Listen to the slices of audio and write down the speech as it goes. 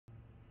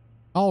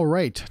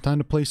Alright, time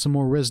to play some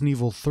more Resident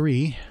Evil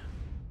 3.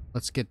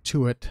 Let's get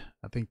to it.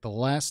 I think the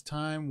last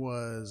time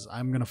was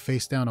I'm gonna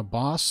face down a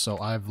boss, so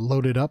I've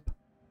loaded up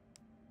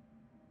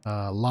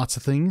lots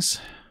of things.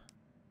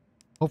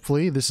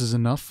 Hopefully this is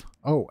enough.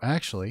 Oh,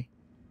 actually,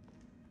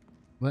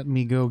 let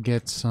me go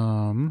get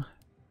some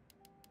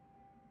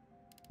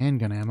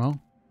handgun ammo.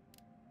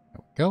 There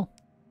we go.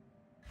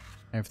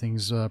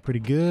 Everything's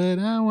pretty good.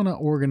 I want to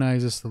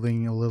organize this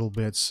thing a little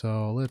bit,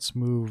 so let's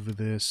move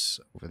this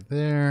over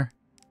there.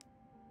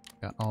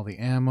 Got all the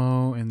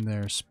ammo in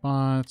their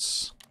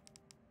spots.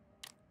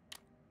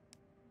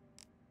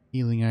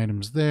 Healing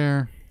items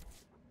there.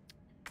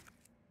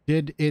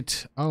 Did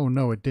it... Oh,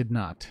 no, it did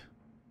not.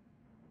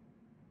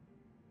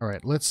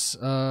 Alright, let's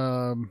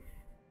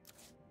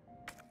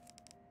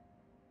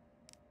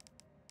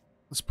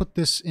put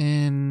this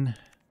in...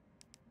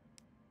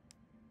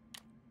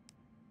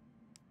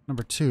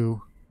 number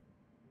 2.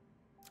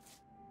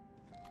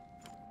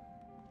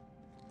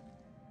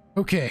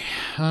 Okay,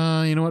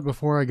 you know what,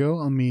 before I go,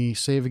 let me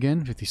save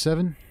again,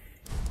 57.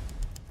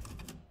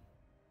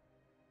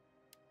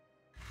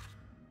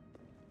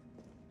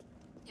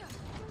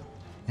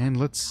 And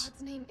let's...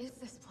 God's name is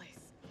this place?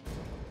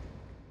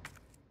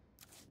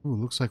 Ooh,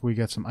 looks like we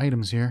got some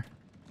items here.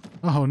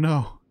 Oh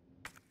no.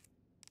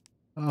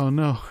 Oh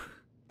no.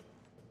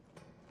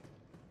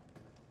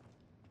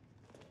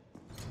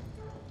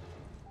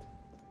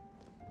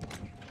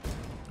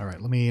 Alright,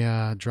 let me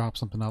drop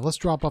something off. Let's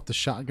drop off the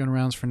shotgun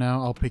rounds for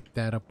now. I'll pick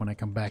that up when I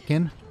come back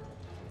in.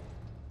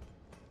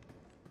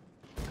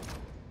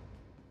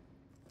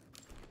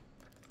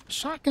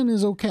 Shotgun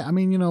is okay. I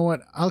mean, you know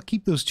what? I'll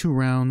keep those 2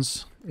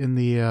 rounds in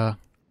the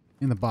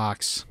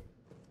box.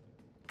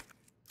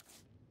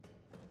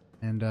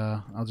 And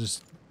I'll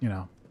just, you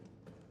know.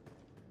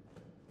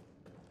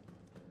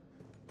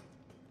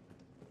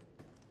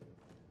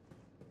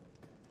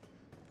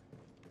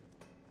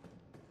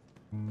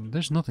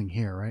 There's nothing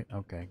here, right?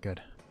 Okay,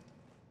 good.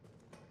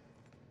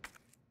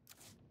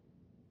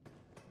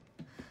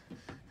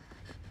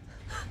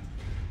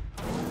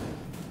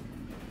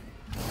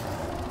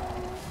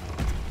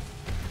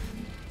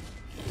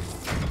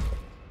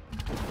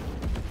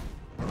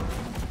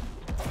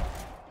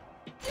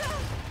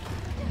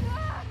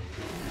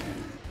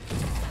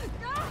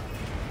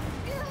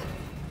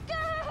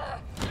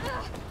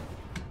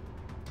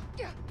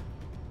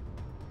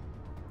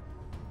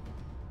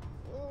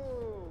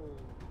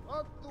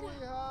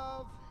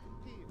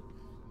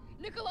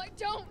 Nikolai,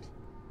 don't!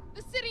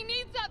 The city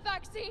needs that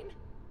vaccine!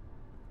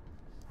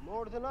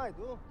 More than I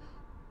do.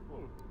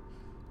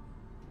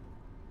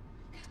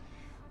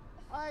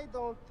 I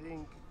don't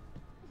think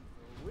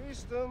the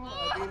wisdom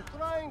I've been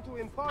trying to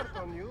impart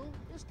on you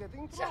is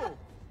getting through.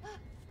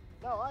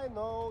 Now, I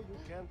know you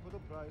can't put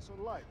a price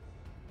on life.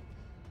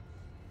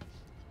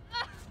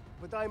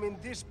 But I'm in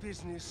this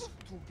business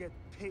to get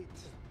paid.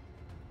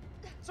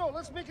 So,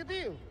 let's make a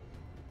deal.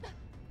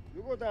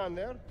 You go down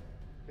there,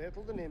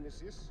 battle the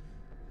Nemesis,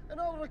 and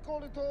I'll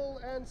recall it all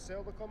and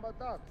sell the combat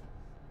art.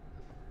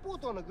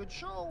 Put on a good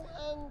show,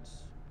 and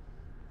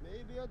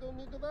maybe I don't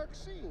need the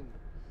vaccine.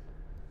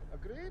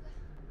 Agreed?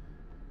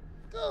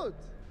 Good.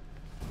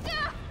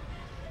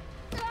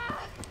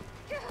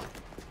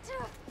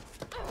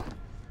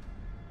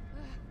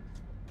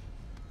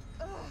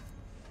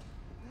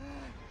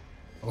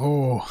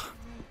 Oh.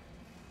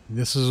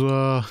 This is,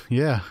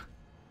 yeah.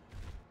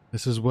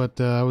 This is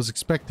what I was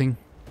expecting.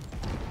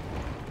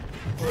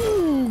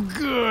 Oh,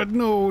 good.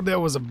 No, that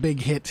was a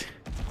big hit.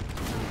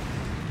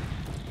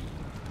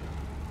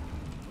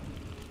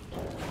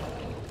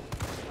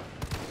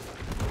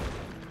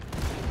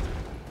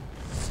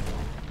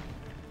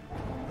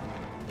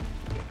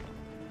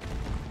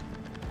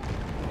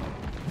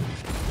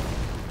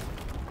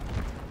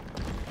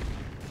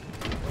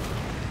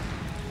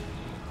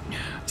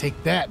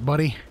 Take that,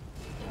 buddy.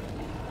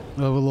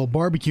 We'll have a little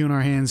barbecue in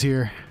our hands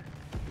here.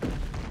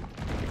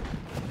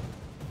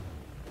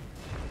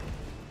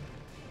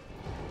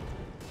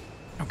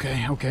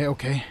 Okay.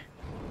 I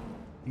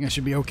think I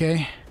should be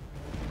okay.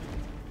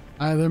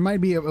 There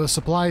might be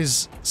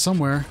supplies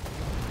somewhere.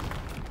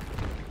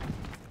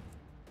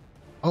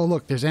 Oh,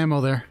 look, there's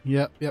ammo there.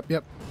 Yep.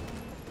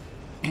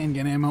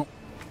 Handgun ammo.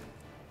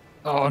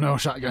 Oh, no,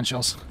 shotgun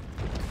shells.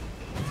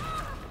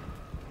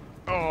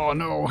 Oh,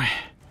 no.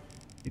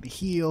 Need to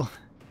heal.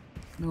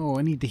 No,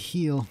 I need to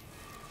heal.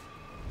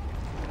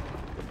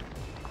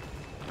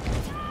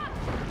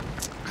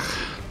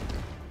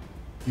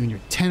 You and your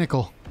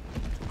tentacle.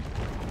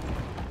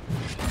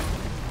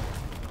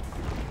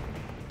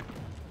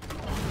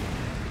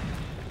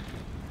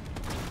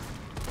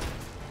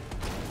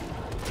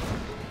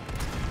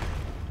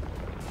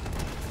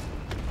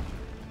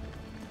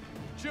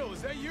 Jill,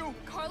 is that you?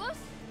 Carlos?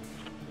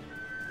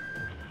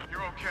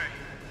 You're okay.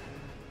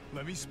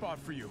 Let me spot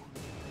for you.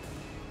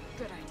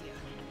 Good idea.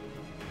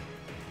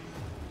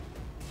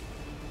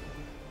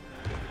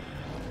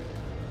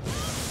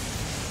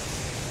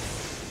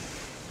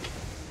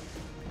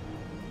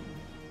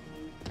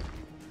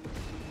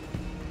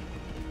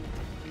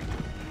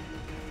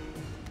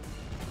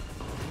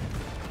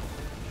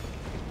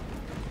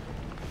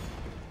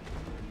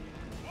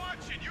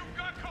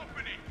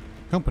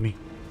 Company.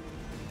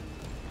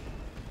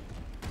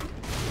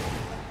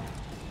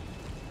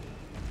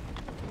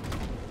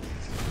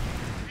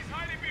 He's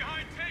hiding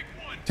behind tank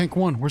 1. Tank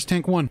 1. Where's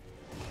Tank 1?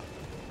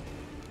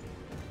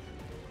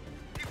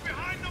 He's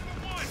behind number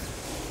 1.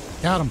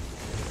 Got him.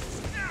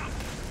 Now,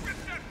 rip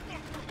that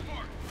fucker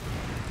apart.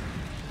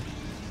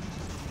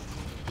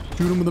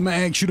 Shoot him with the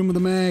mag. Shoot him with the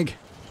mag.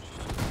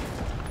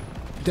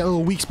 That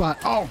little weak spot.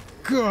 Oh,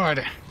 good.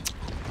 I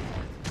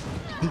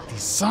hate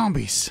these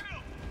zombies.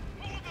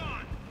 Hold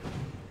on.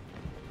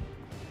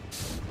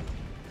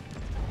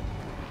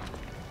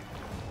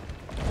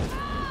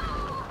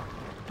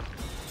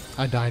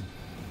 I died.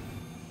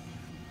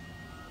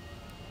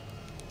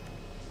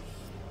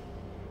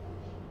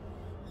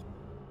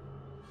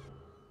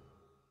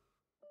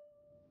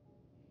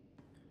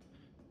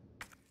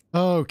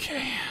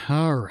 Okay.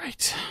 All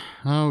right.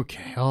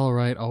 Okay. All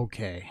right.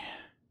 Okay.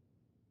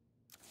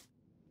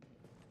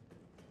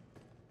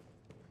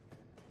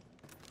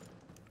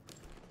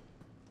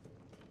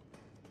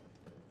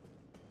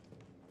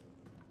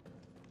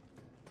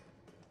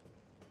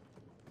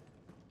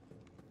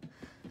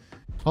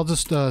 I'll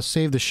just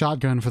save the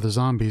shotgun for the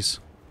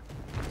zombies.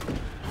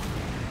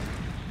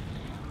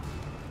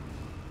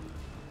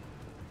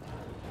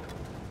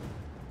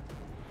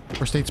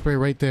 First aid spray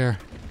right there.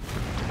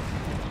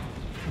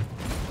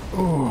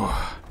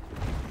 Oh.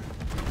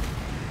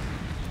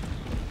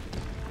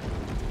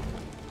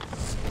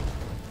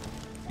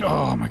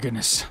 Oh my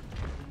goodness.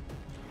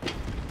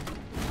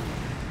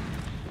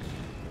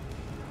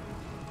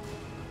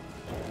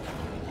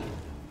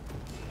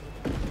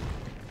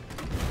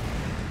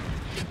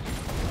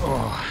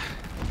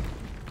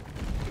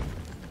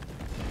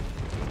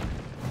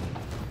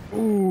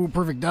 Ooh,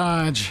 perfect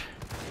dodge.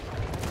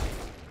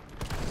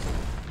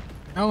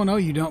 Oh, no,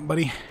 you don't,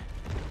 buddy.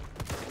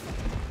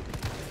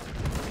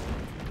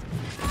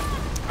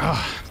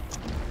 Ah,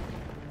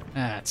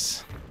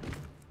 that's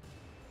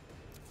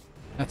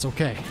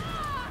okay.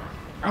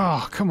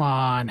 Oh, come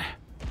on.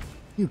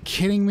 You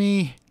kidding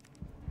me?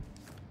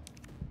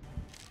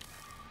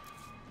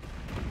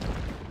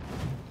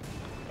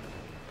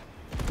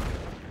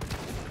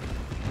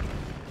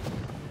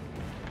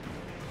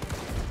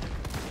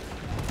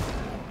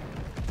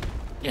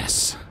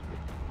 Yes.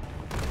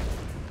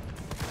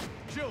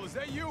 Jill, is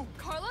that you?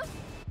 Carlos?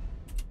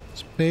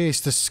 Space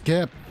to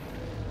skip.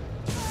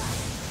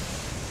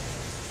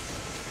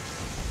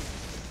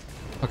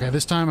 Okay,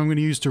 this time I'm going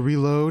to use to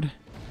reload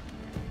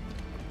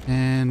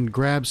and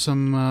grab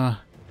some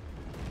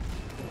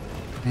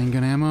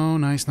handgun ammo.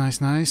 Nice,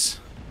 nice, nice.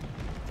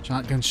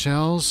 Shotgun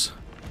shells.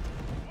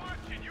 Watch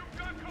it, you've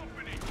got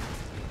company.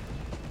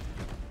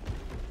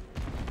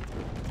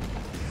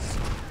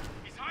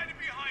 He's hiding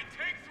behind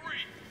tank 3.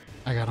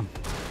 I got him.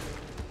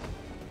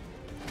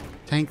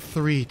 Tank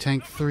 3,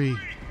 tank 3.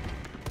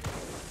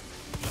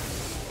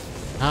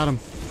 Got him.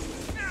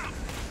 Now,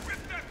 rip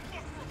that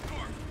fucker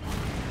apart.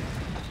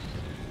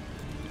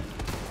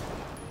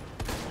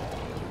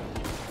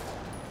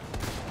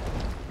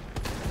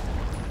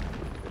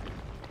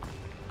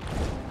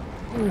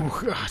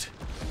 Oh, God.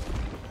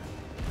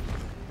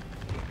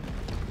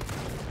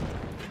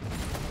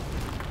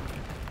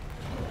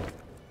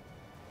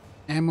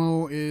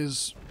 Ammo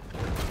is...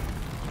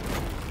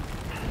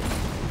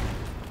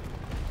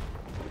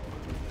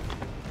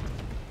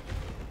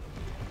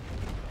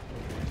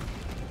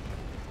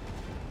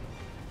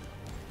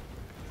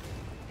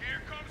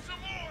 Here comes some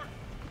more.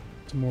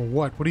 Some more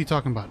what? What are you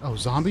talking about? Oh,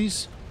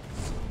 zombies?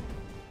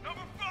 Number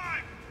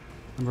 5.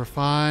 Number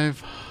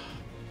 5.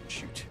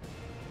 Shoot.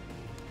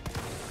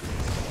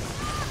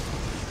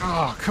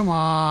 Oh, come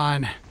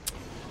on.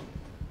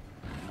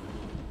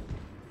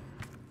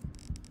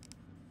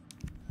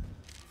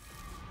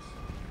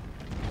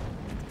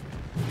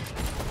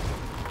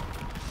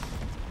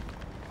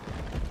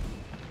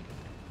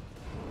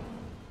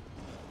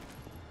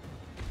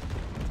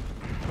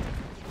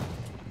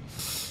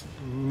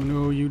 Oh,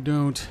 no, you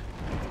don't.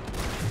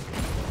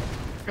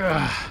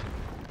 Ugh.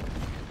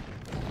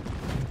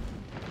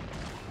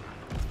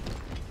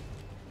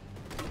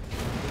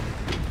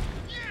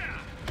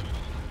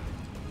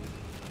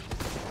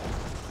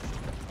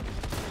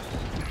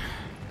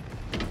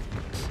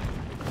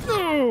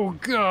 Oh,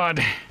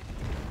 God.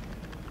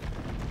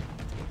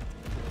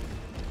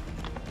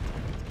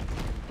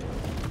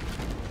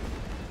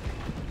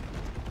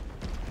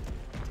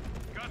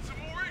 Got some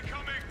more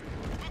incoming.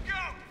 Look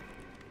out.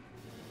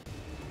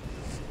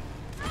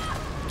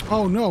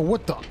 Oh, no,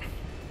 what the...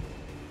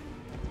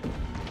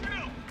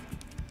 Jill.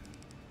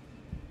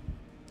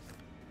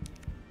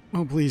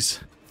 Oh, please.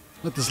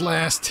 Let this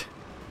last.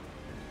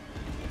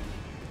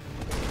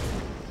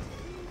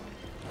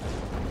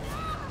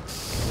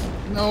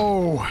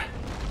 No.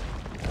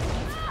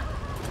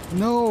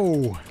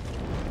 No.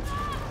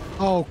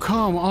 Oh,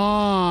 come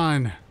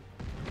on.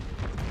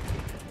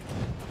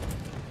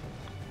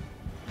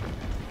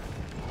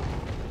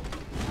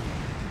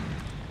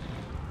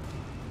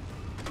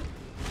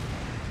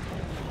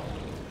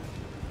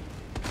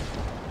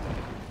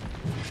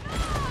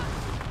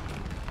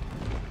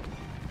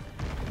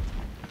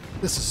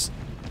 This is...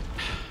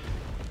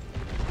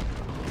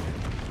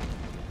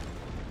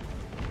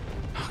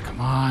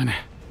 on. Here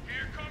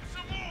comes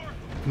some more.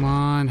 Come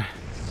on.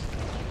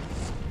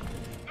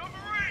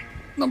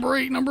 Number 8. Number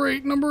 8, number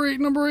 8, number 8,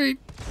 number 8.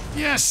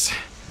 Yes!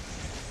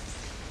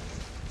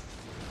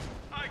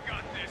 I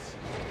got this.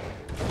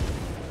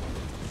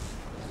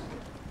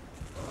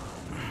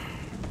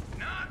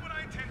 Not what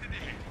I intended to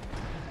hit.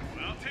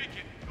 But I'll take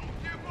it.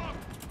 Don't give up.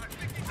 I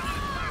think he's on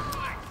his last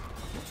legs.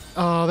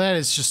 Oh, that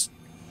is just...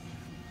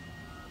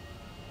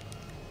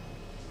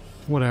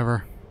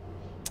 Whatever.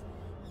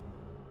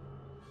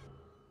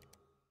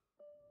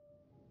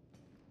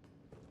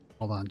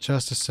 Hold on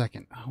just a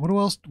second. What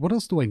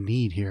else do I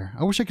need here?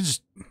 I wish I could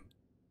just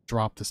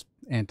drop this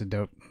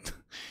antidote.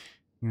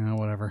 You know,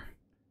 whatever.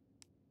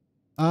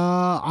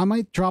 I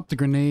might drop the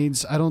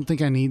grenades. I don't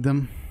think I need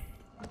them.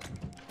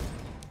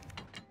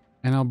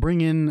 And I'll bring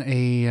in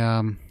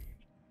a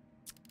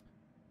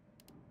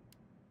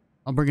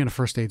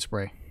first aid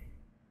spray.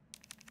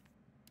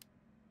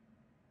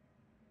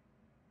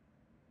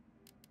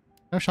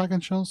 I have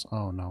shotgun shells?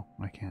 Oh no,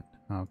 I can't.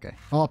 Okay.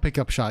 I'll pick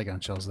up shotgun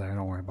shells there,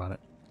 don't worry about it.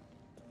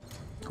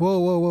 Whoa,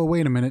 whoa, whoa,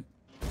 wait a minute.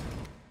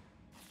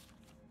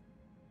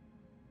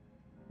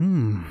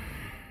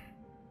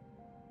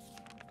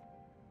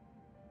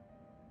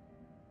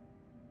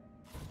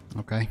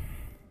 Okay.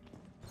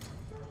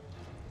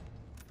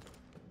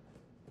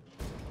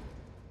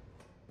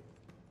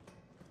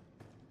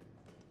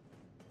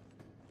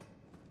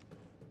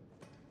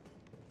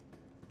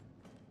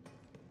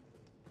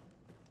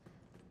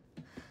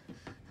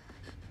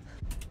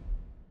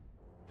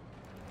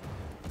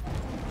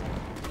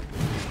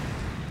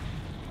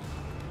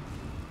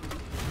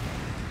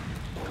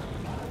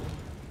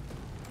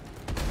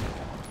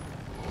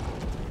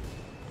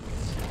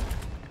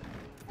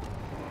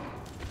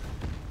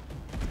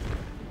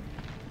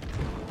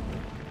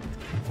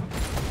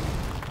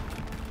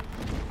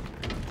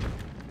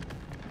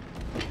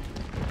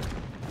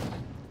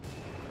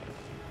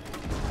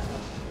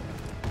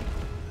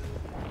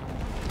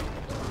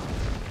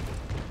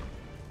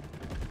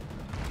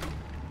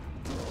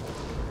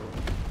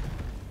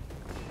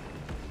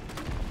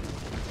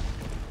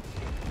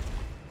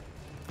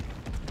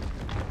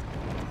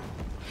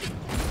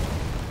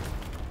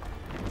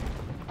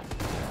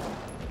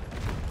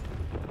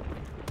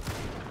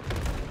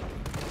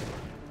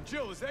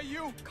 Jill, is that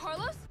you?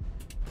 Carlos?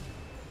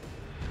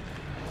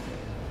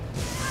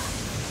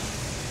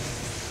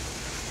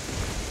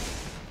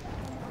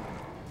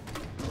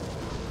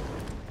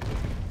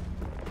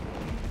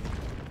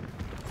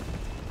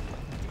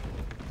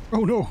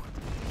 Oh no!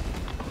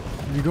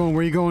 Where you going?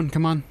 Where you going?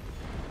 Come on.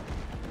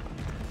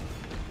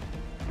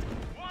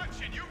 Watch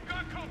it, you've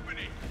got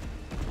company.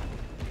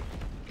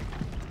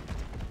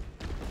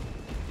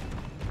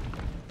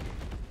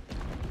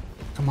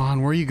 Come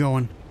on, where are you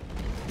going?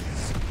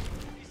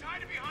 He's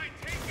hiding behind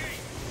tank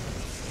gate.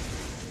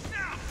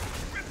 Now,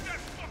 rip that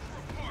fucker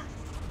apart.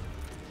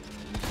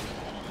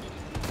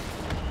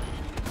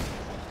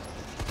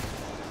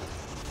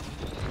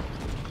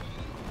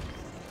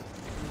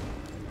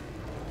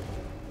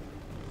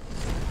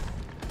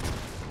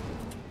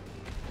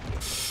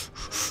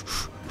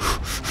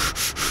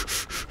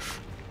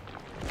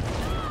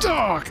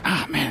 Dog!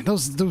 Ah, man,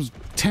 those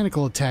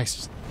tentacle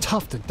attacks are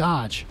tough to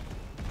dodge.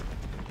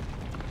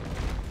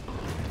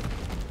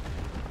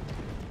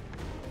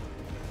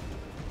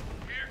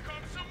 Here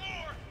comes some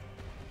more.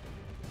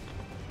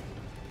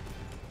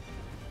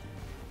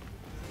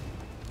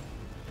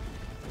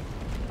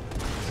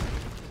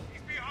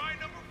 He's behind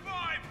number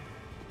 5.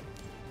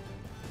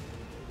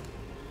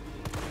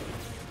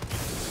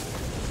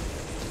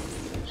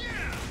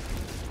 Yeah.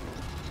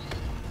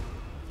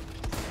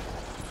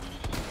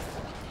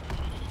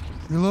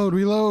 Reload,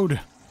 reload!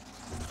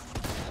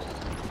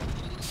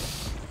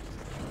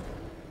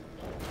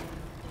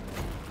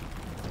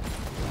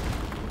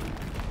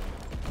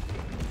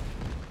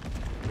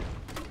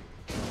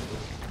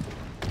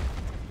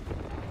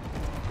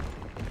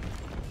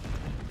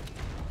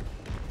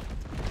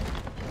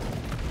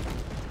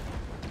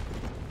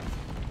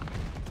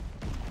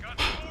 Got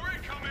some more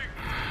incoming.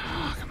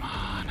 Oh, come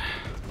on.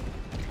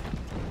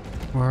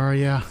 Where are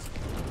ya?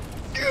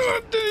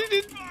 Five.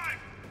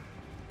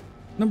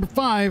 Number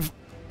 5.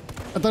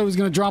 I thought it was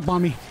gonna drop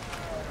on me.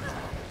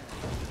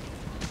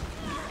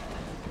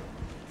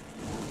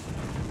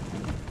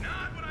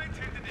 Not what I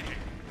intended to hit.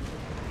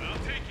 But I'll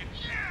take it.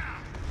 Yeah.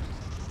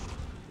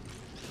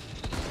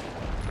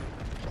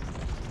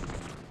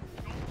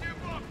 Don't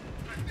give up.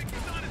 I think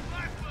he's on his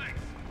last legs.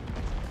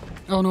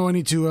 Oh no, I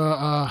need to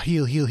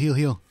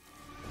heal.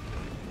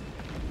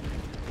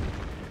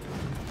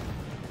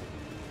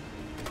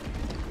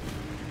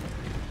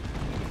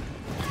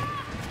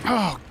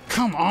 Oh,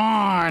 come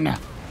on! Here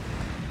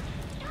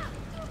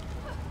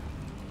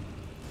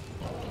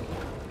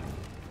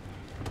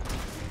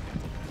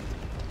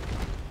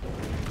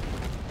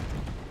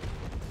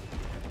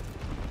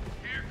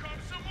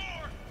comes some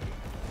more.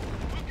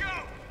 Look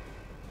out.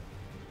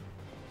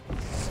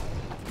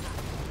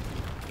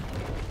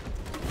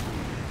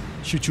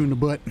 Shoot you in the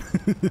butt.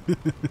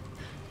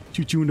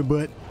 Shoot you in the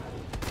butt.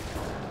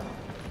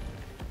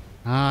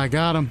 Ah, I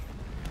got him.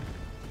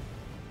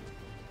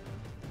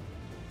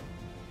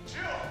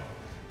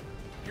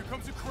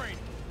 comes a crane.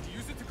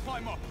 Use it to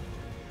climb up.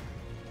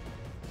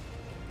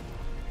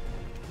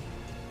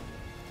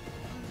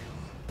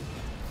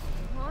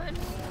 Come on.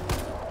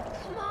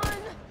 Come on.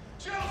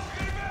 Chelsea,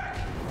 get back!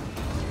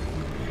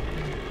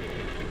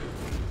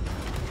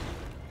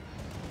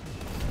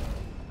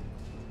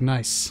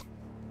 Nice.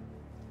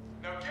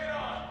 Now get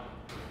on!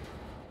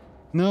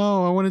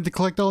 No, I wanted to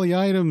collect all the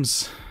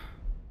items.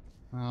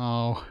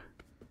 Oh.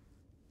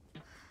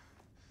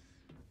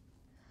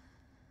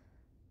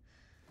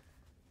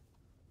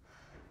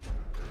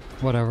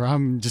 Whatever,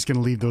 I'm just gonna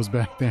leave those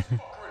back there.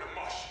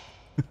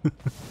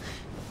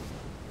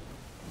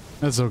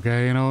 That's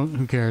okay, you know,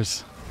 who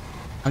cares?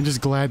 I'm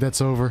just glad that's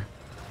over.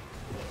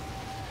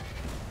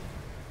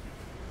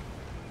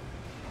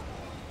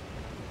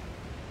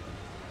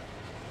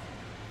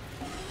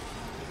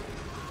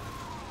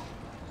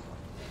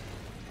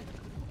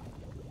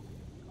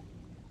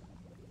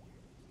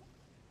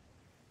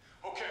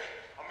 Okay,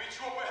 I'll meet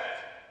you up ahead.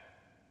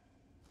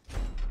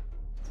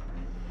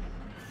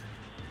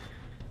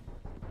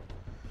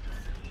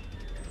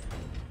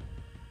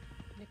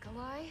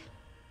 Nikolai,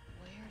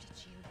 where did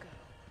you go?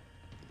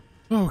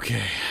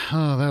 Okay,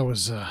 oh, that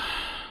was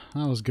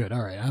good.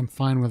 All right, I'm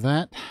fine with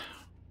that.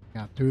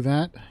 Got through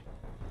that.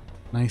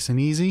 Nice and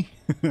easy.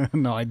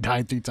 No, I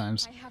died 3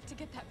 times. I have to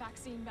get that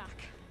vaccine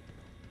back.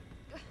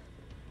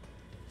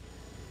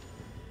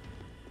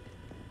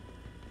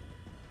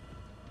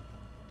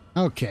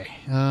 Okay,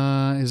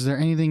 is there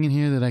anything in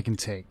here that I can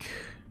take?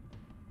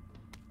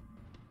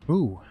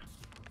 Ooh.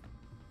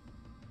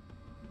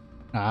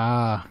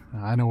 Ah,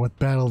 I know what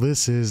battle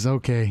this is.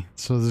 Okay,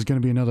 so there's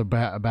gonna be another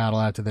battle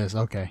after this.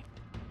 Okay.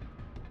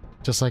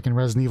 Just like in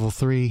Resident Evil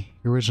 3,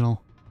 the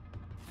original.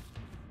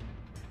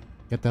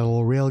 Get that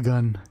little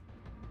railgun.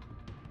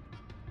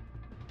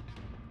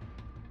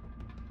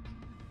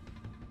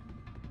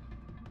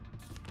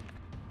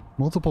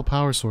 Multiple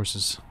power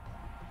sources.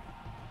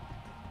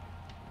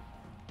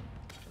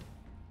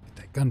 Get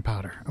that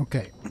gunpowder.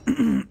 Okay.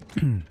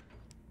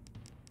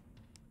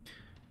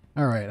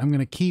 Alright, I'm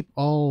gonna keep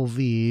all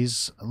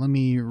these. Let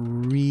me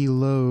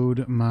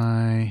reload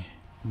my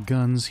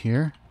guns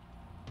here.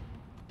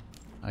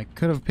 I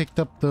could have picked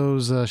up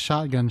those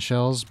shotgun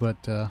shells,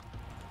 but I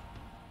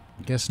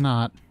guess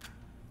not.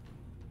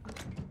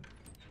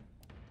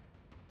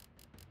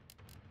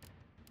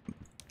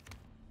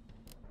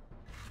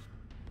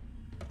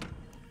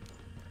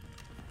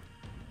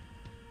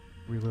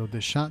 Reload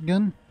this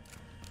shotgun.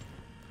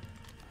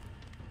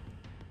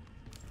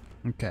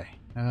 Okay,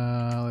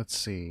 let's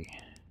see.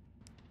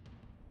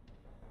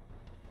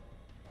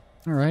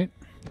 Alright.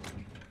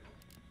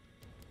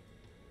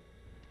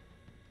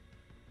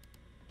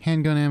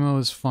 Handgun ammo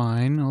is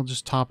fine. I'll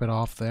just top it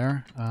off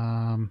there.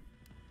 I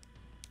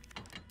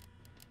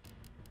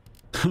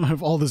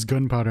have all this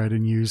gunpowder I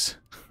didn't use.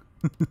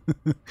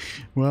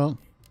 Well,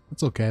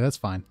 that's okay. That's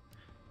fine.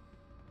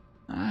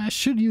 I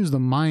should use the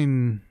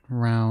mine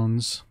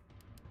rounds.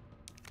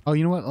 Oh,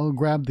 you know what? I'll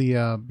grab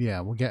the,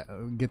 yeah, we'll get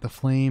the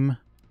flame.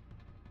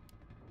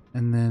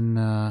 And then,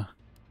 I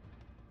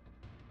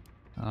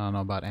don't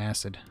know about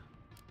acid.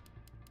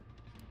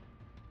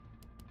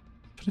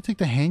 Should I take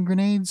the hand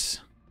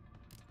grenades?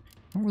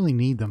 I don't really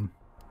need them.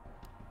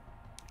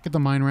 Get the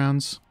mine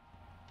rounds.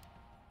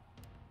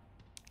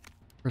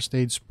 First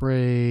aid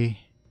spray.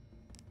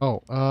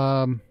 Oh,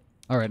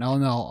 alright,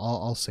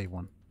 I'll save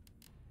one.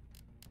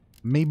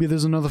 Maybe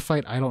there's another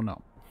fight, I don't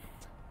know.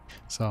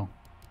 So.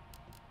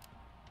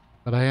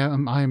 But I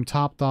am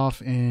topped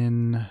off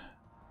in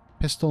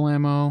pistol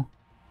ammo.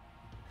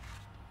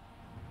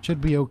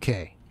 Should be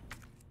okay.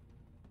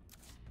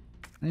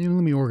 Let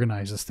me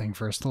organize this thing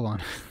first. Hold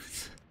on.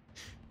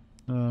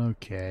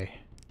 Okay.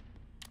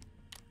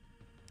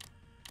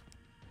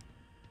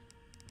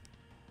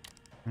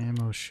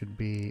 Ammo should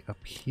be up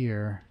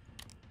here.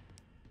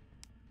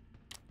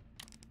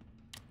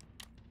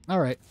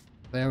 Alright.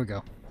 There we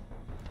go.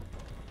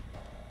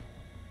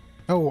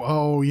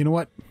 Oh, you know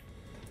what?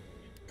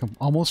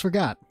 Almost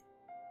forgot.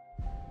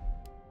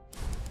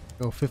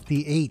 Go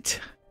 58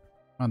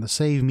 on the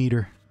save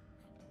meter.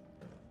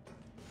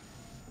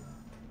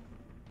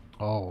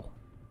 Oh,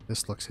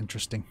 this looks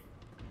interesting.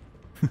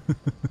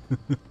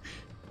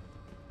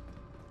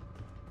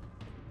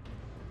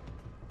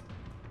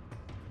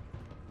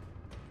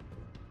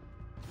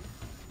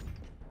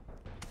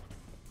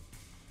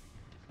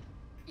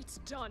 It's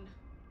done.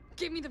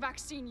 Give me the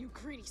vaccine, you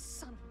greedy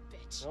son of a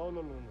bitch.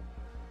 No.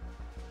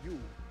 You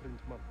print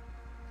money.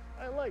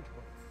 I like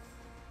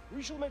money.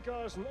 We shall make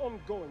ours an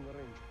ongoing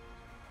arrangement.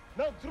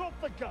 Now drop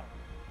the gun.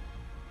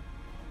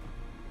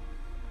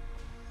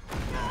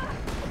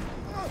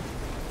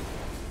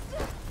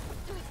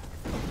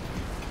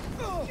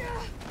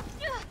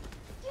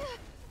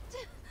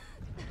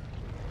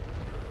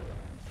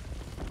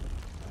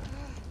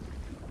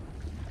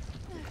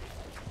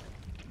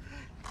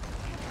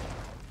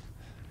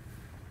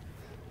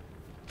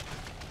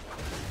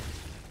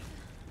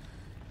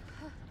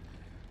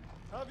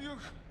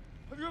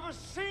 Have you ever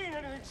seen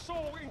anything so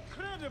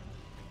incredible?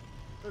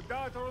 The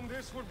data on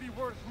this would be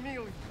worth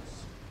millions.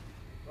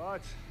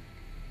 But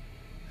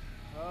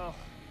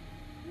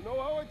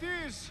it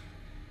is.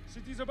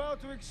 City's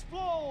about to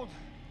explode,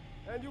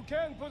 and you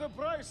can't put a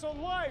price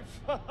on life.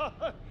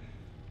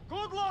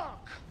 Good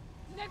luck!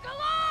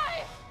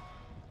 Nikolai!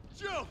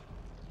 Jill!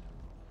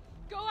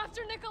 Go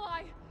after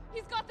Nikolai!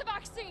 He's got the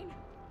vaccine!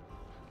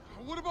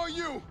 What about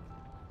you?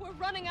 We're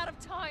running out of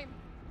time.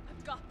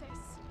 I've got this.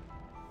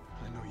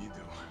 I know you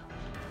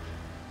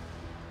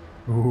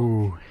do.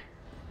 Ooh.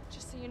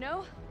 Just so you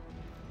know,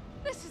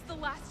 this is the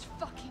last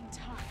fucking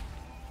time.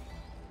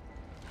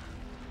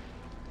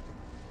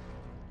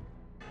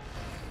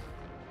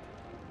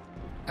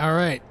 All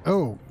right.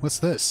 Oh, what's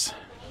this?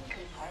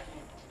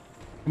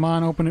 Come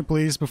on, open it,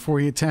 please, before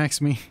he attacks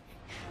me.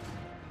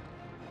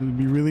 It would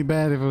be really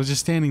bad if I was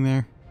just standing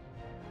there.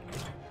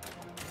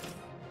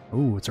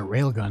 Oh, it's a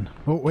railgun.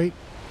 Oh, wait.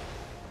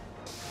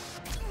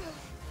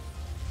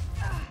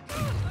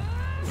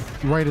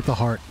 Right at the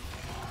heart.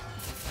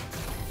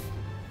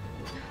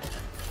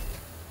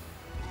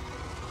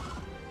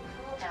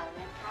 Cooldown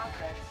in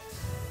progress.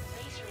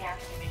 Please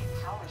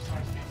reactivate power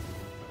sources.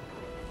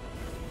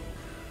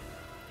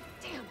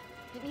 Damn,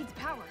 it needs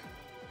power.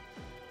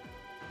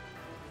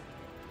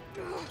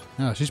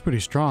 Oh, she's pretty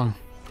strong.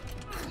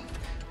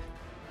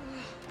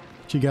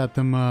 She got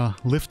them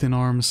lifting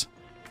arms.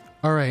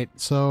 Alright,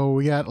 so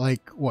we got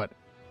like, what?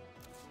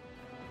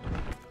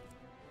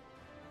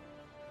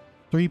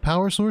 3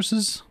 power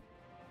sources?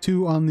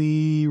 2 on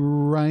the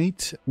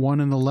right,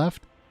 1 on the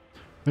left.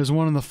 There's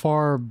one in the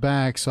far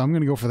back, so I'm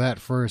gonna go for that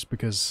first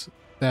because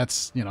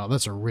that's, you know,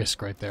 that's a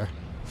risk right there.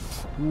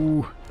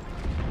 Ooh.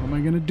 What am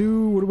I gonna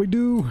do? What do we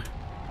do?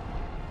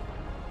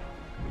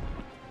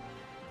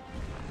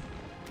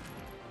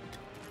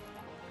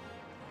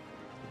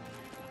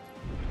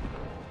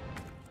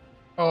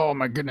 Oh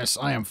my goodness,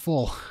 I am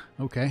full.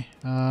 Okay.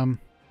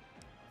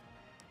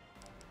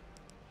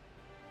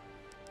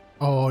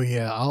 Oh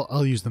yeah,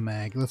 I'll use the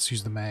mag. Let's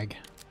use the mag.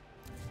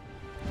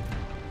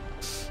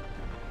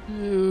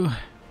 Ew.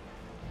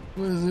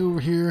 What is over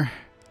here?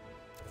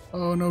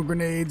 Oh no,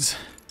 grenades.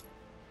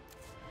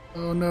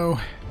 Oh no.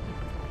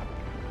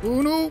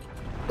 Oh no.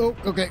 Oh,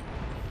 okay.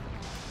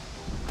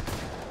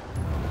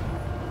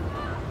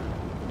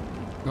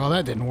 Oh,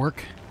 that didn't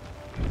work.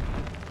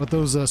 But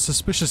those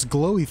suspicious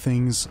glowy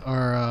things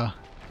are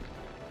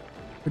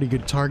pretty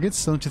good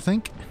targets, don't you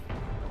think?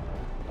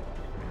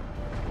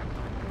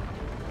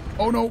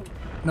 Oh no!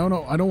 No,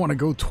 no, I don't want to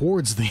go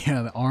towards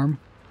the arm.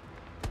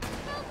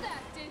 Felt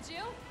that, did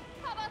you?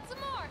 How about some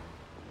more?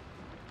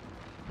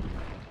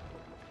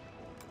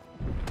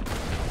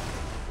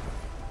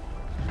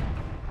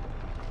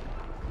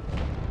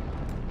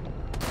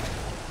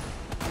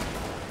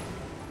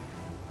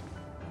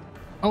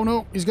 Oh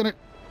no, he's gonna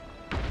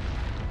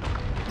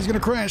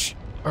crash.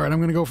 All right,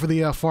 I'm gonna go for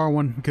the far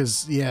one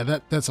because yeah,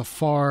 that's a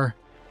far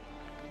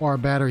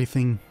battery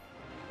thing.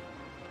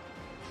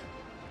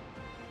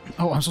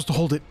 Oh, I'm supposed to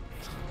hold it.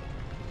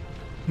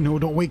 No,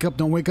 don't wake up!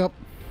 Don't wake up!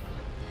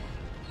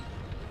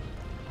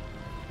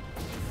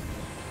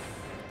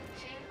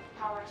 2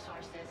 power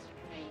sources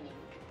remaining.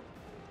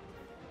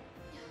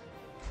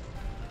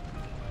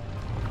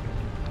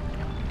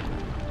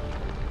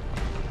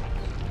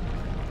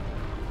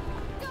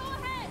 Go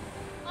ahead!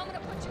 I'm gonna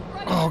put you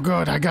right Oh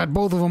good, I got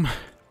both of them.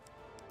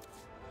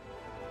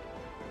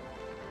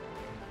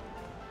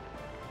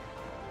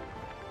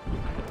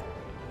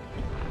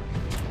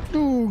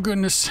 Oh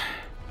goodness.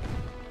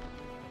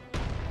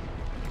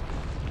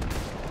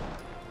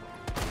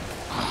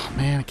 Oh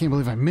man, I can't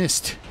believe I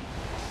missed.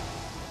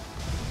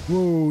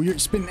 Whoa, you're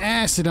spitting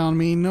acid on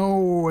me.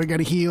 No, I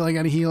gotta heal, I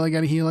gotta heal, I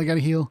gotta heal, I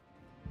gotta heal.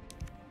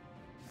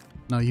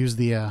 No, use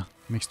the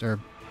mixed herb.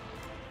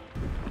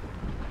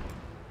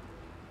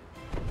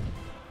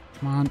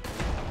 Come on.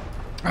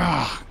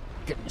 Ah,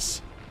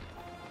 goodness.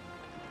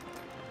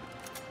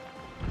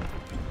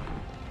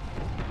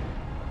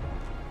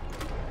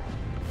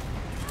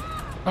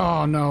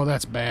 Oh no,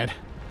 that's bad.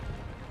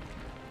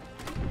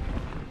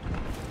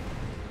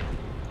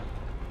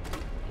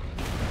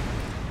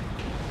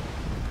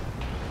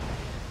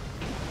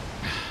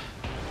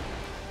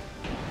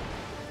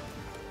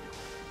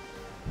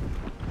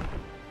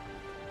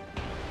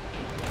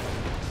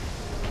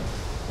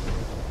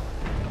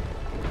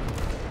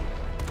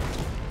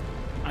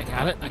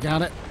 I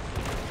got it.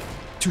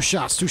 2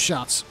 shots, 2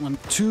 shots. 1,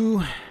 2.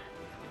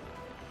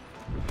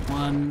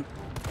 1,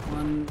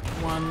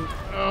 1.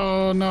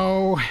 Oh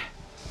no.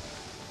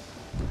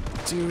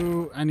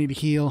 2. I need to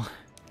heal.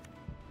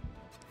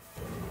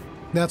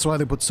 That's why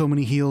they put so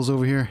many heals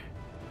over here.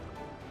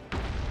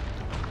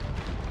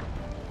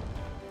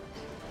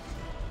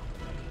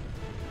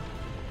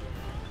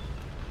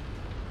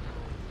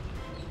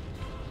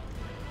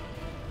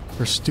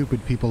 For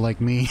stupid people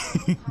like me.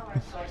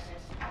 Power sources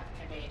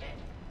activated.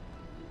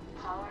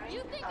 Powering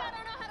You think I up.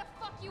 don't know how to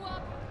fuck you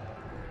up?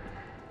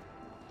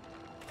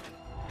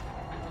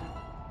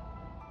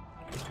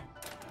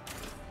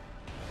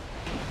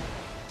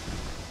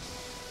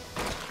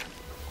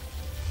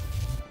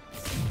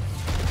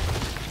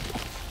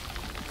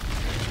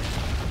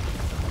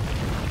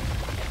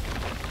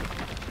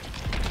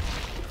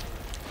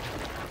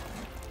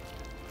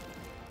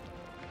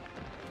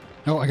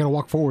 Oh, I gotta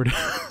walk forward.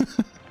 Come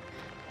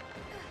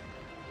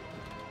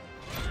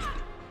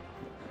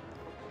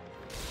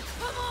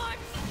on!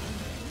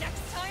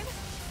 Next time,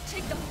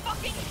 take the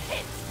fucking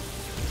hit!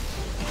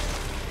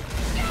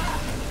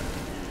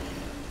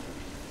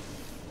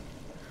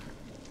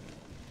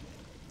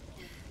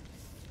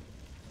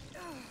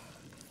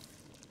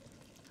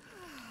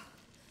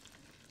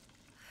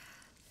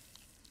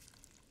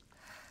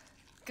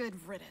 Good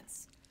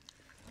riddance.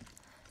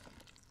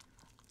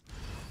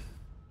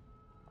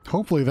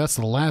 Hopefully that's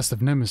the last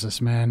of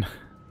Nemesis, man.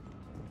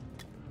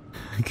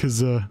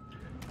 Because,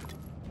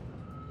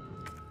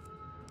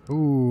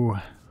 ooh.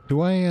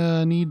 Do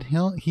I, need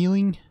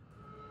healing?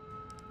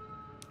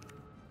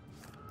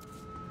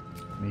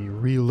 Let me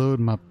reload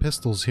my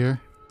pistols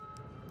here.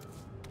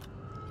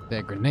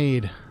 That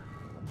grenade.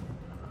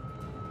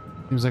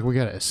 Seems like we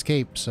gotta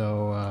escape,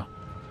 so,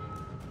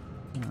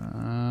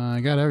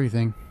 I got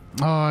everything.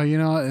 Oh, you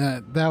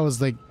know, that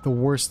was like the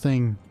worst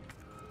thing.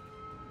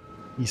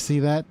 You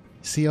see that?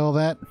 See all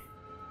that?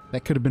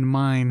 That could have been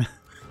mine.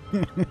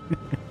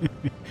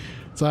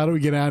 So how do we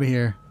get out of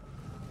here?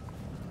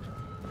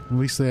 At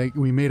least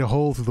we made a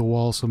hole through the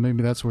wall, so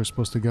maybe that's where we're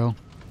supposed to go.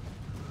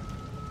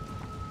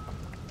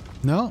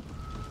 No?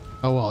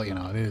 Oh well, you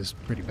know, it is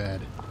pretty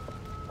bad.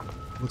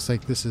 Looks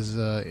like this is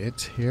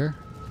it here.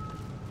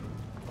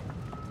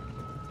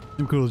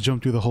 We could have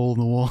jumped through the hole in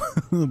the wall.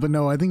 But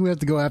no, I think we have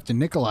to go after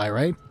Nikolai,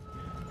 right?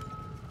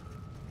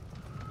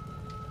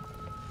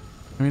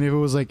 I mean, if it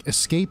was like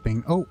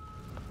escaping... Oh!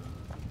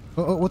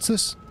 Oh, what's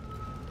this?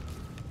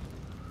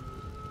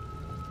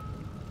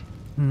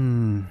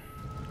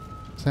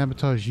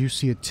 Sabotage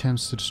UC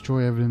attempts to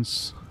destroy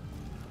evidence.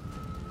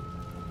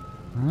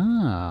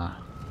 Ah.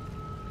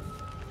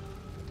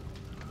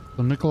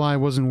 So Nikolai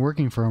wasn't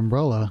working for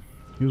Umbrella.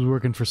 He was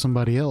working for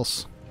somebody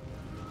else.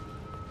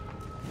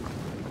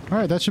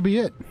 Alright, that should be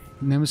it.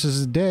 Nemesis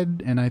is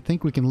dead, and I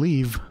think we can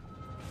leave.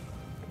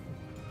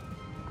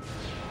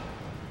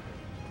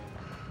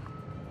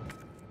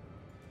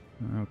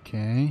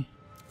 Okay.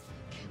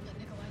 Can't let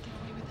Nikolai get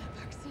away with that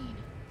vaccine.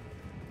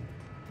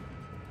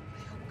 I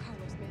hope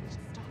Carlos managed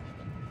to stop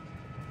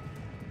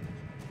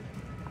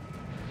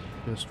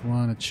him. Just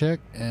want to check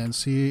and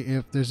see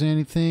if there's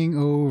anything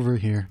over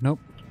here. Nope.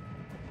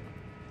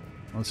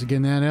 Let's get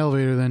in that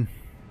elevator then.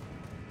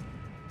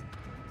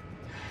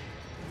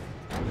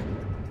 I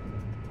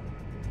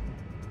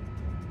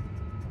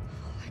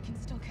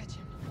can still catch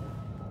him.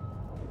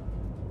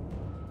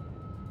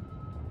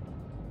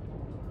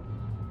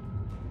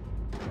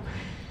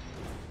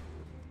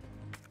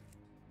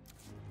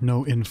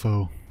 No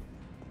info.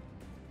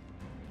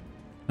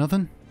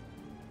 Nothing?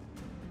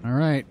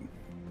 Alright.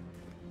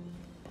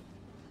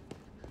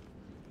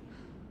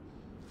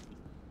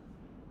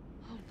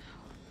 Oh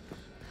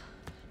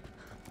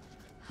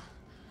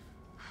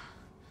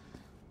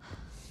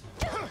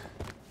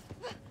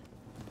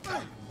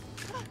no.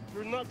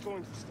 You're not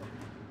going to stop.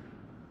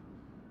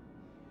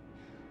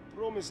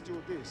 Promised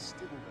you this,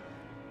 didn't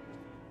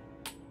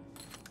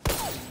I?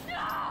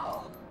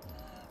 No!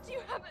 Do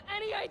you have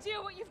any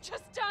idea what you've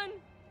just done?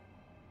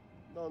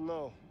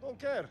 No, don't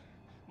care.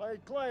 My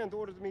client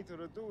ordered me to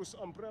reduce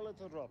Umbrella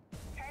to rub.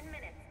 10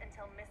 minutes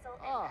until missile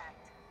Ah.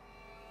 impact.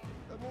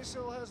 The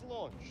missile has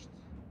launched.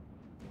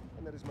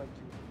 And that is my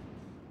cue.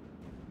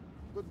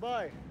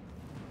 Goodbye,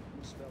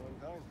 Miss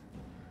Valentine.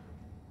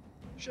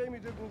 Shame you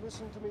didn't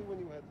listen to me when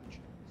you had the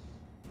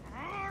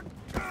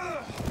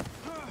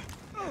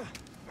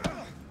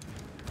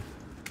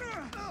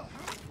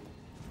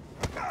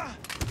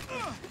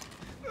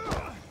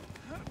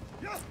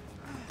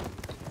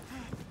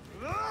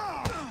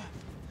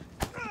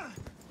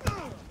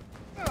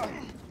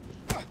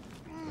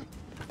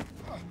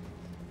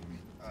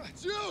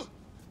Jill!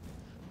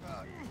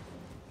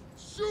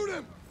 Shoot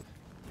him!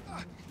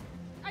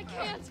 I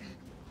can't!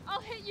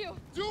 I'll hit you!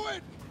 Do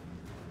it!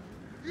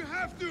 You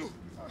have to!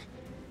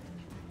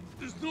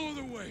 There's no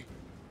other way.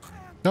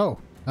 Oh,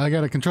 I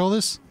gotta control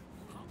this?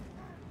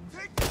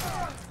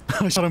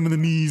 I shot him in the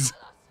knees.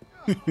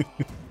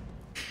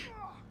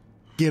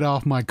 Get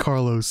off my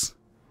Carlos.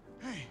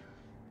 Hey,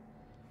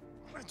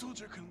 I told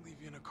you I couldn't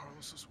leave you in a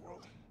Carlos's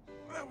world.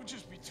 That would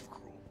just be too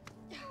cruel.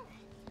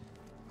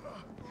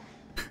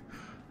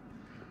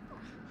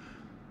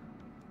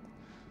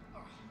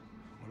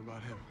 What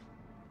about him?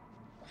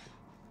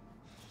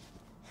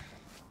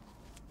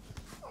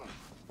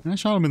 I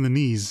shot him in the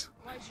knees.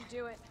 Why'd you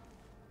do it?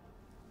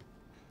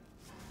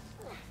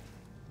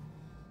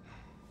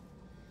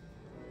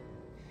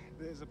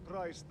 There's a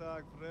price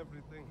tag for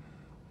everything.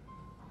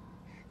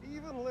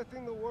 Even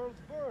letting the world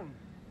burn.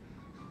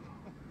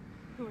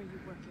 Who are you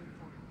working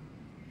for?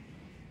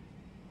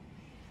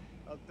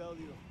 I'll tell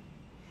you,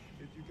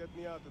 if you get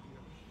me out of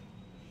here.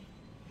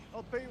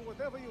 I'll pay you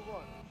whatever you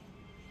want.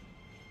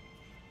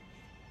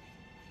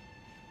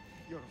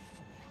 You're a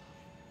fool.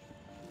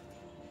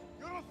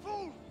 You're a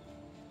fool!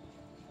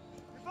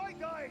 If I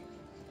die,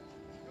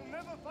 you'll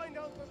never find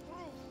out the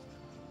truth.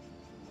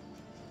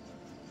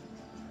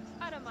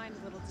 I don't mind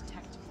a little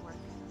detective work.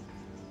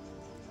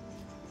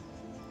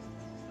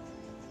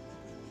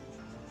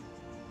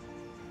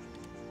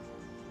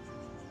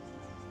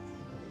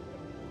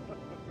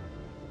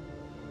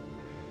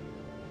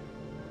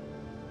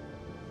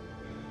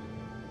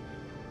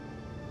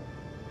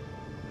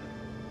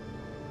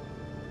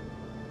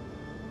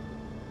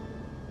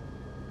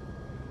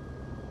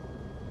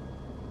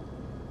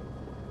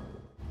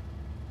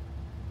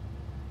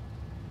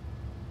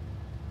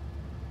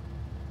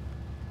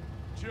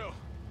 Jill,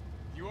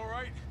 you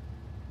alright?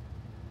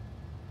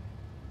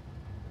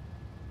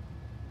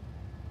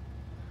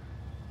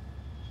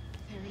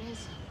 There it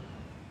is.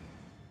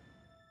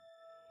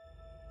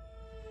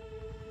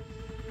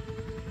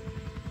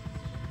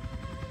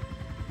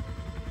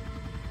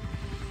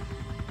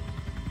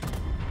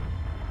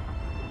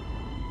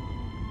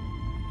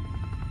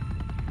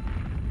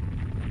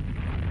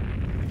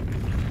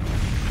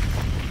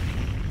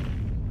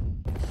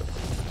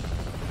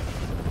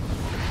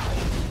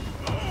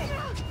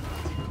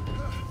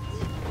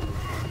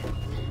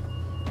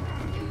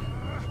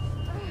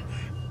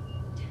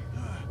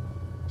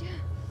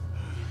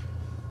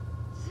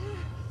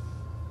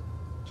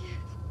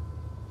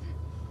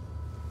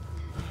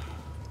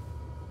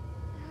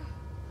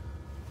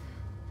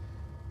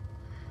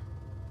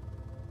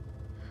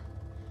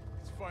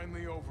 It's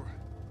finally over.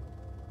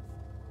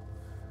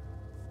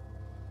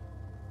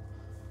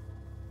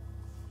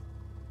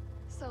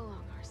 So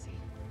long, RC.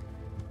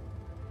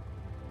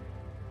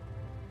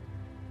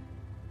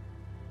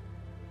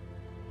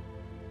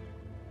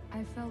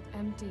 I felt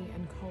empty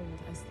and cold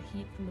as the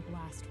heat from the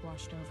blast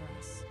washed over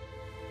us.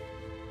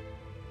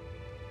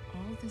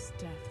 All this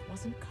death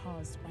wasn't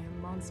caused by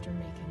a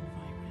monster-making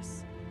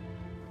virus.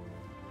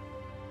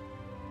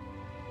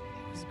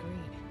 It was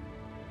greed.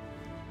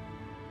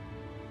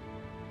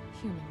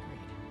 Human greed.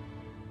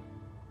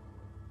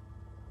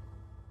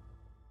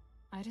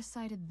 I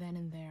decided then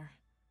and there,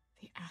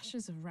 the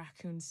ashes of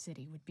Raccoon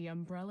City would be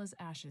Umbrella's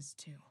ashes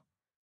too.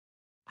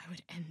 I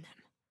would end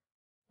them,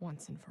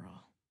 once and for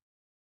all.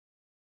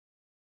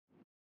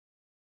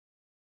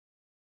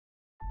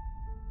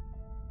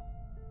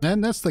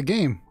 And that's the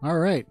game. All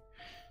right.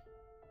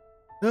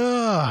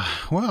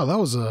 Wow, that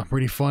was a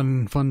pretty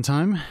fun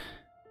time.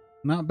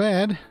 Not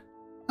bad.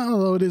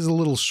 Although it is a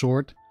little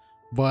short,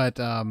 but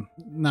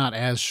not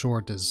as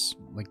short as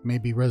like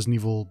maybe Resident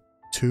Evil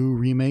 2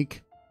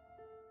 remake.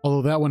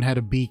 Although that one had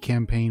a B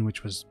campaign,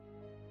 which was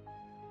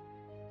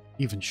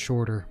even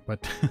shorter.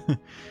 But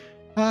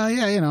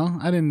yeah, you know,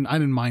 I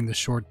didn't mind the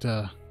short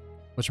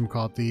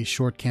whatchamacallit, the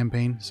short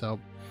campaign. So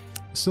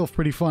still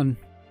pretty fun.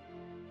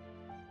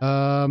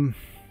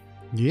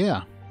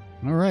 Yeah.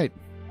 All right.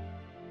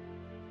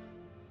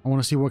 I want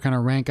to see what kind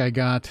of rank I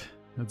got.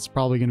 That's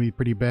probably going to be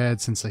pretty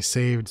bad since I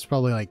saved. It's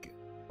probably like,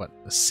 what,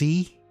 a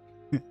C?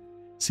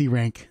 C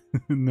rank.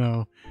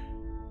 No.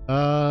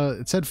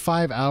 It said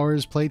 5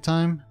 hours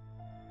playtime.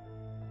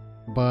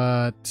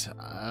 But,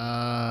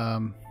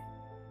 I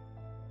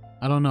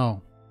don't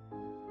know.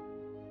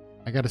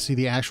 I got to see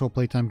the actual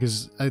playtime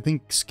because I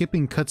think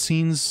skipping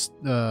cutscenes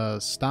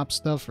stops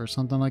stuff or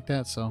something like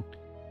that. So,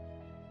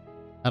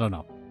 I don't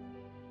know.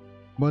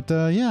 But,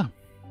 yeah.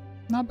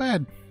 Not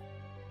bad.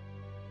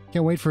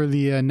 Can't wait for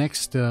the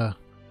next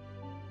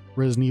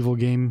Resident Evil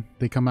game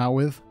they come out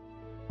with.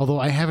 Although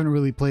I haven't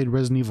really played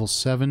Resident Evil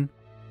 7.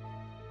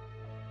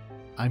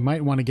 I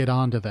might want to get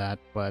onto that,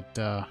 but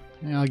yeah,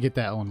 I'll get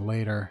that one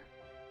later.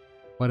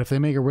 But if they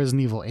make a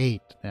Resident Evil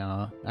 8,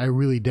 I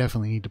really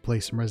definitely need to play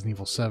some Resident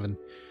Evil 7.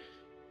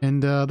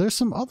 And there's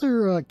some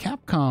other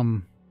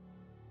Capcom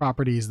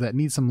properties that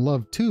need some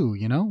love too,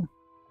 you know?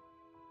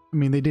 I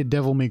mean, they did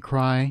Devil May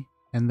Cry,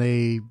 and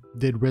they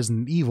did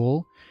Resident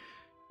Evil.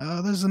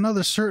 There's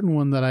another certain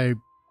one that I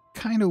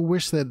kind of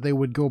wish that they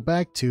would go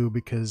back to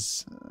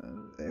because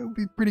it would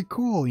be pretty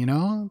cool, you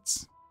know?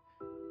 It's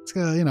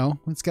got, you know,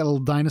 it's got little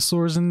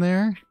dinosaurs in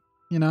there,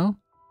 you know?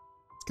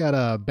 It's got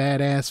a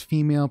badass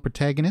female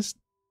protagonist.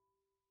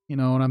 You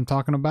know what I'm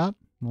talking about?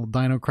 Little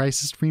Dino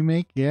Crisis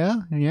remake.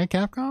 Yeah,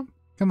 Capcom?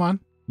 Come on,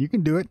 you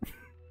can do it.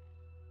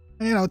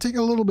 You know, take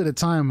a little bit of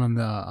time on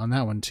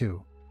that one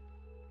too.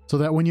 So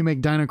that when you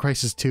make Dino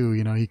Crisis 2,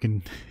 you know, you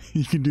can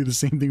do the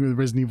same thing with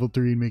Resident Evil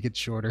 3 and make it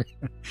shorter.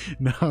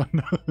 No.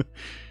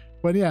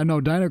 But yeah,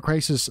 no, Dino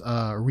Crisis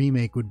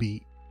remake would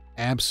be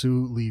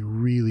absolutely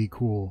really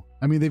cool.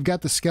 I mean, they've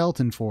got the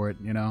skeleton for it,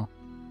 you know.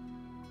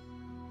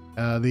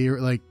 The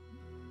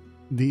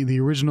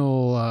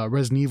original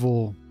Resident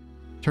Evil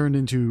turned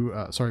into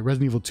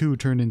Resident Evil 2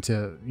 turned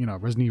into, you know,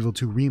 Resident Evil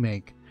 2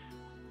 remake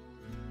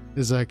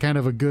is a kind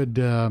of a good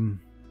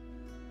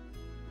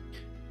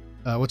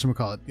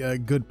whatchamacallit, a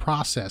good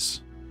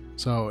process.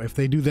 So if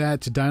they do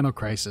that to Dino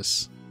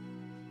Crisis,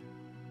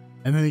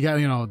 and then you got,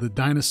 you know, the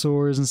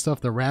dinosaurs and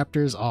stuff, the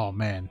raptors, oh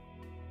man,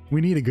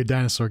 we need a good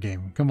dinosaur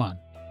game. Come on,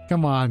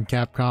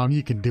 Capcom,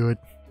 you can do it.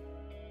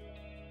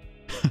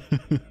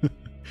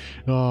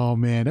 Oh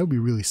man, that would be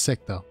really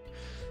sick though.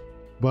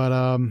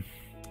 But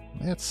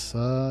that's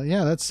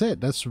yeah, that's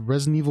it. That's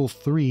Resident Evil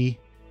 3.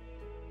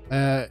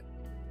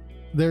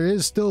 There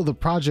is still the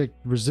Project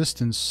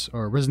Resistance,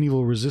 or Resident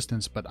Evil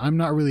Resistance, but I'm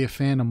not really a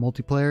fan of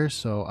multiplayer,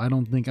 so I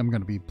don't think I'm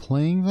going to be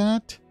playing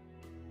that.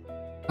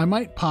 I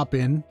might pop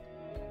in,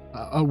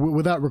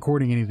 without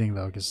recording anything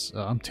though, because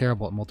I'm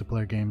terrible at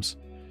multiplayer games.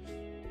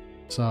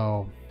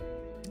 So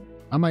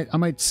I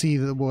might see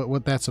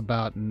what that's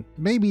about, and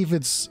maybe if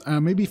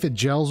it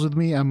gels with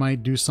me, I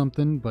might do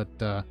something.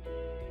 But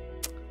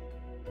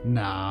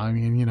nah, I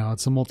mean, you know,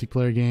 it's a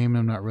multiplayer game.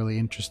 I'm not really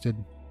interested.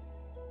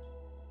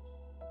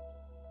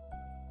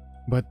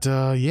 But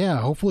yeah,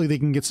 hopefully they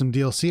can get some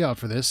DLC out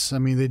for this. I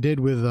mean, they did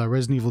with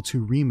Resident Evil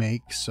 2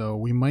 Remake, so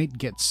we might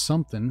get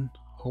something.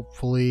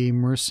 Hopefully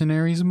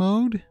Mercenaries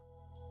mode?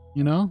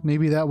 You know,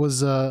 maybe that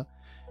was in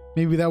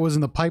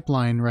the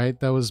pipeline, right?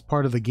 That was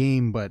part of the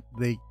game, but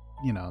they,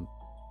 you know,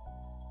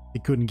 they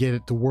couldn't get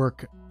it to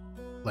work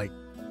like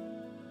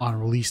on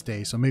release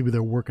day, so maybe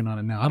they're working on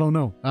it now. I don't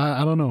know.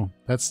 I don't know.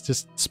 That's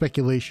just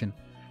speculation.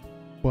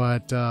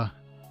 But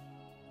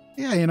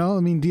yeah, you know, I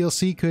mean,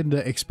 DLC could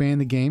expand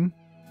the game.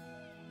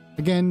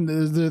 Again,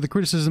 the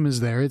criticism is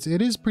there. It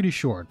is pretty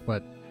short,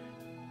 but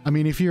I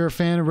mean, if you're a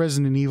fan of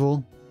Resident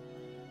Evil,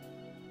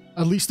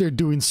 at least they're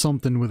doing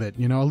something with it,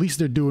 you know? At least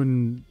they're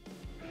doing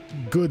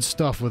good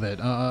stuff with it,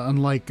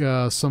 unlike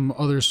some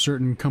other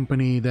certain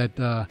company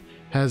that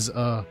has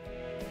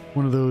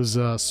one of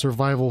those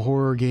survival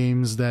horror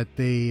games that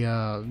they,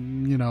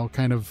 you know,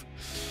 kind of,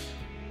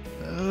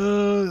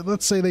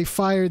 let's say they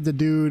fired the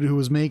dude who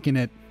was making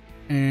it,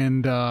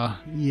 and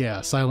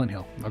yeah, Silent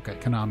Hill. Okay,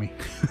 Konami.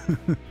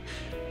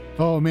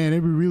 Oh man,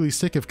 it'd be really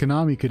sick if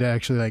Konami could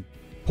actually like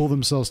pull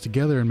themselves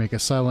together and make a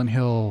Silent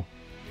Hill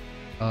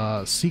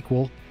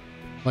sequel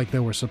like they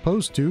were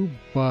supposed to,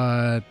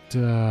 but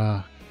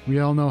we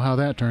all know how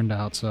that turned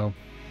out, so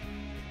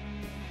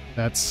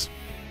that's,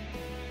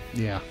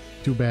 yeah,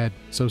 too bad,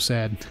 so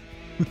sad.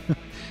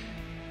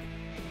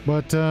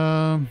 But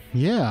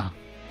yeah,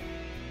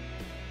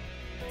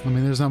 I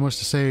mean, there's not much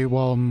to say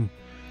while I'm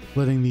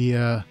letting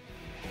the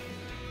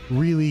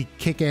really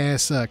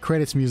kick-ass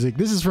credits music.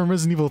 This is from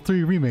Resident Evil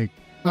 3 Remake.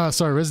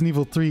 Sorry, Resident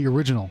Evil 3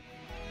 Original.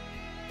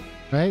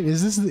 Right?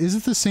 Is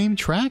it the same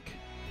track?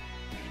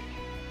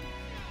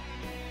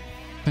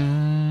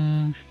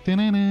 Yeah,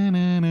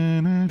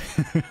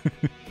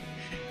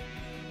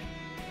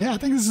 I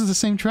think this is the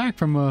same track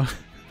from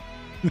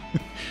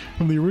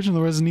from the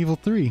original Resident Evil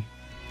 3.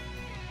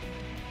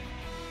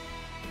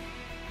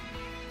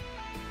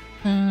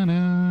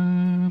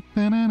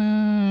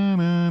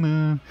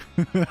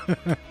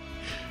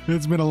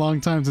 It's been a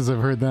long time since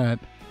I've heard that.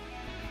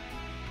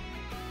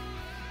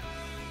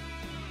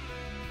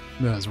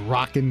 Those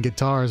rockin'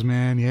 guitars,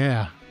 man,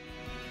 yeah.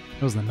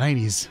 That was the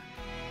 90s.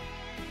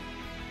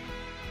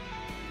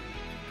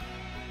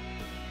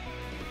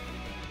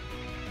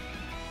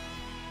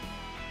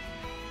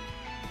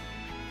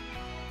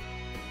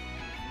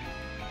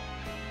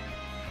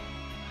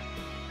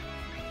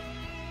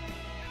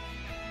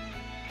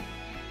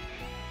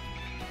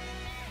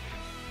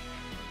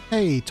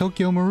 Hey,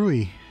 Tokyo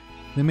Marui.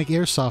 They make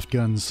airsoft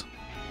guns.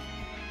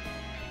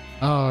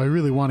 Oh, I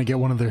really want to get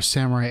one of their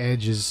Samurai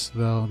Edges,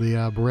 though.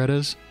 The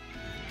Berettas.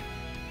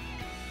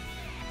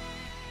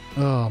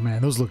 Oh,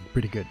 man, those look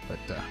pretty good, but,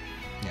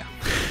 yeah.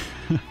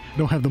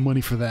 Don't have the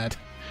money for that.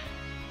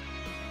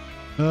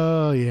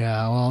 Oh,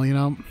 yeah, well, you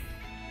know,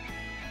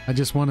 I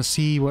just want to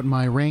see what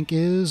my rank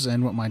is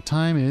and what my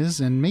time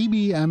is, and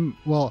maybe I'm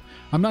not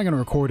going to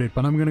record it,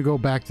 but I'm going to go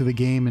back to the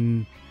game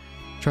and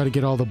try to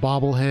get all the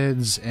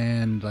bobbleheads,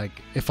 and,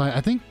 like,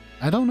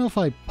 I don't know if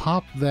I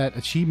popped that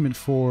achievement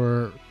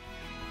for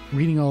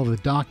reading all the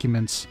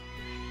documents.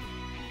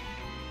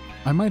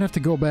 I might have to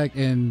go back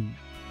and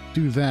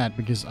do that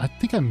because I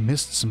think I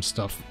missed some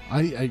stuff.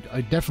 I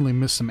definitely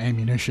missed some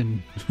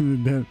ammunition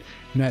in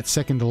that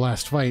second to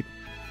last fight.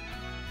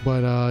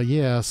 But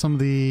yeah, some of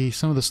the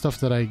stuff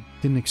that I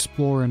didn't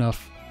explore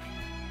enough,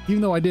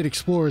 even though I did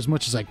explore as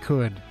much as I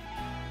could,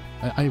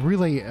 I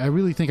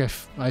really think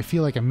I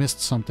feel like I missed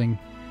something.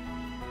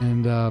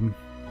 And oh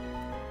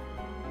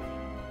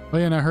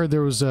yeah, and I heard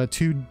there was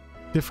two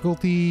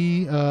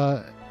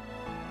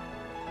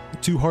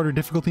harder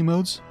difficulty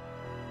modes.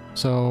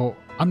 So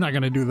I'm not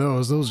gonna do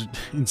those. Those are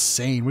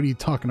insane. What are you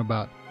talking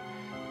about?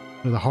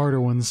 They're the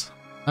harder ones.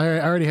 I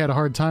already had a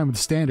hard time with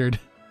the standard.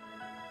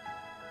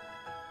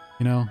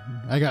 You know,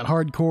 I got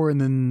hardcore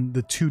and then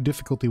the two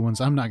difficulty ones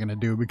I'm not gonna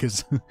do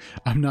because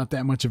I'm not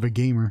that much of a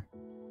gamer.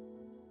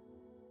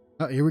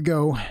 Oh, here we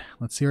go.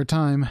 Let's see our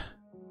time.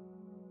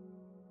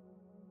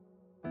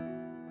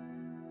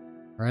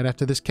 Right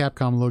after this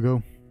Capcom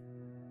logo.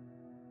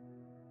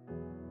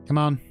 Come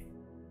on.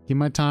 Give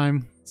my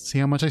time. See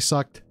how much I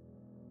sucked.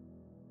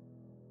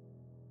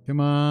 Come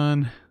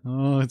on.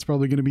 Oh, it's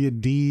probably going to be a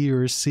D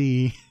or a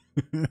C.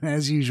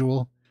 As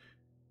usual.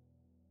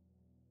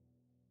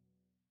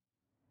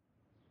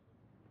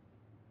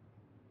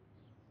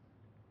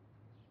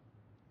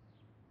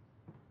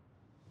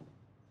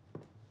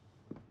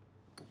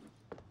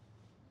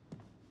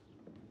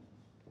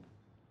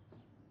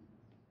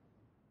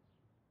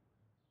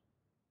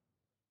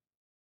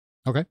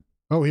 Okay.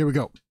 Oh, here we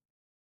go.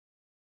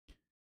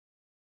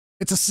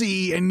 It's a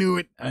C. I knew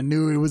it. I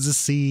knew it was a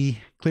C.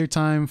 Clear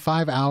time,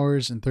 5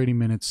 hours and 30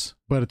 minutes,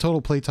 but a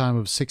total play time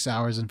of 6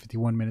 hours and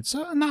 51 minutes.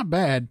 So not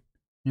bad.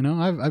 You know,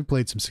 I've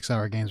played some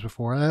 6-hour games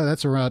before.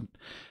 That's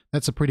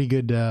a pretty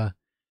good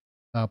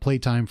play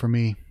time for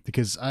me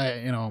because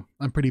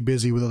I'm pretty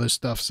busy with other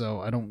stuff,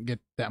 so I don't get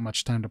that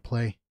much time to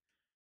play.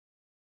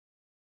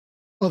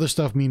 Other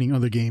stuff meaning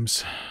other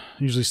games.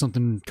 Usually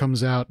something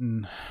comes out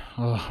and,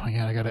 oh my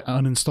god, I gotta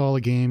uninstall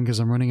a game because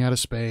I'm running out of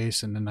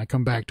space, and then I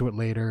come back to it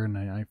later and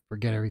I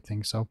forget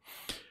everything. So,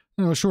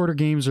 you know, shorter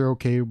games are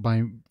okay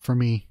for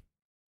me.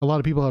 A lot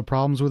of people have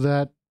problems with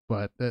that,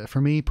 but for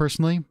me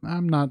personally,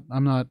 I'm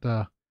not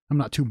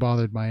too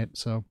bothered by it.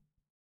 So,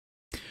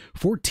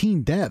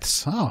 14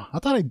 deaths. Oh, I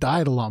thought I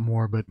died a lot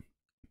more, but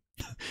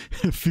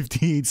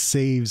 58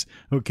 saves.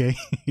 Okay.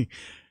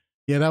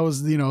 Yeah, that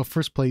was, you know,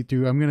 first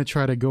playthrough. I'm going to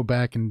try to go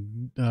back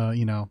and,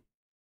 you know,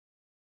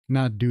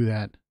 not do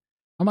that.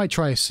 I might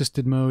try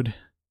assisted mode.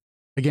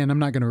 Again, I'm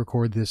not going to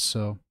record this,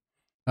 so,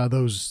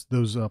 those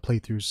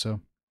playthroughs,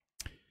 so.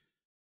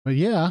 But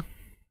yeah,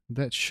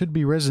 that should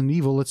be Resident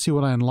Evil. Let's see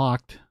what I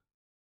unlocked.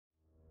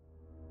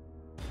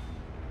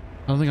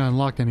 I don't think I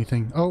unlocked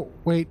anything. Oh,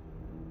 wait.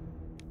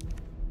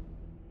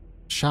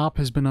 Shop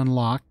has been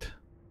unlocked.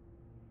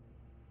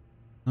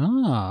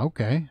 Ah,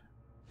 okay.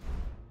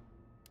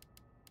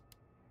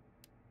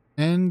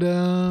 And,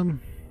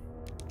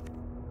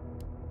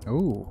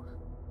 oh.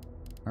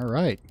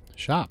 Alright.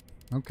 Shop.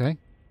 Okay.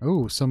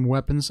 Oh, some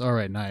weapons.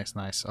 Alright, nice,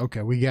 nice.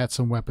 Okay, we got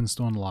some weapons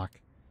to unlock.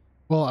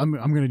 Well, I'm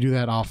gonna do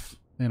that off,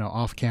 you know,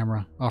 off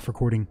camera, off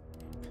recording.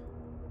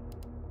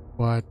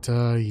 But,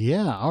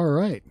 yeah,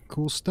 alright.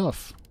 Cool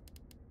stuff.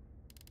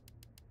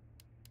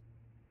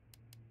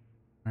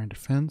 Iron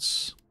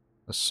defense.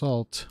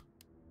 Assault.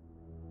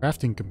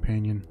 Crafting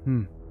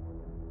companion.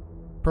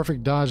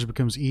 Perfect dodge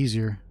becomes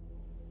easier.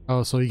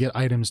 Oh, so you get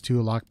items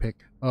too, a lockpick.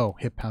 Oh,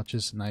 hip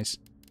pouches, nice.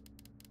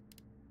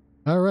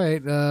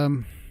 Alright,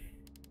 that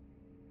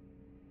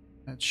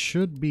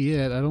should be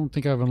it. I don't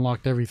think I've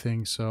unlocked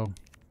everything, so...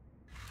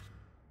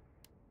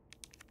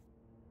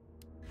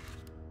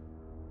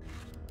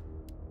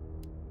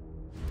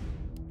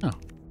 Oh,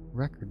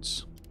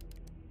 records.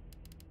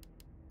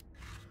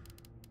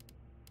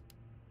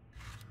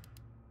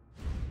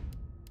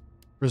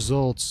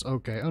 Results,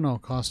 okay. Oh no,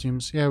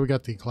 costumes. Yeah, we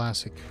got the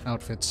classic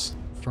outfits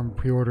from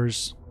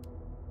pre-orders.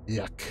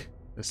 Yuck.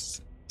 This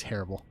is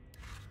terrible.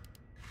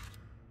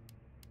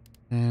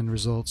 And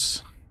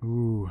results.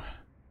 Ooh.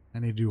 I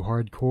need to do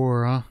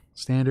hardcore, huh?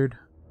 Standard.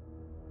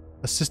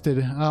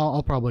 Assisted.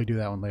 I'll probably do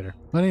that one later.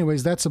 But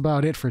anyways, that's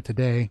about it for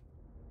today.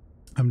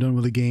 I'm done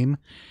with the game.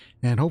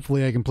 And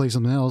hopefully I can play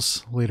something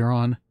else later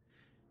on.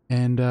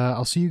 And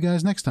I'll see you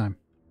guys next time.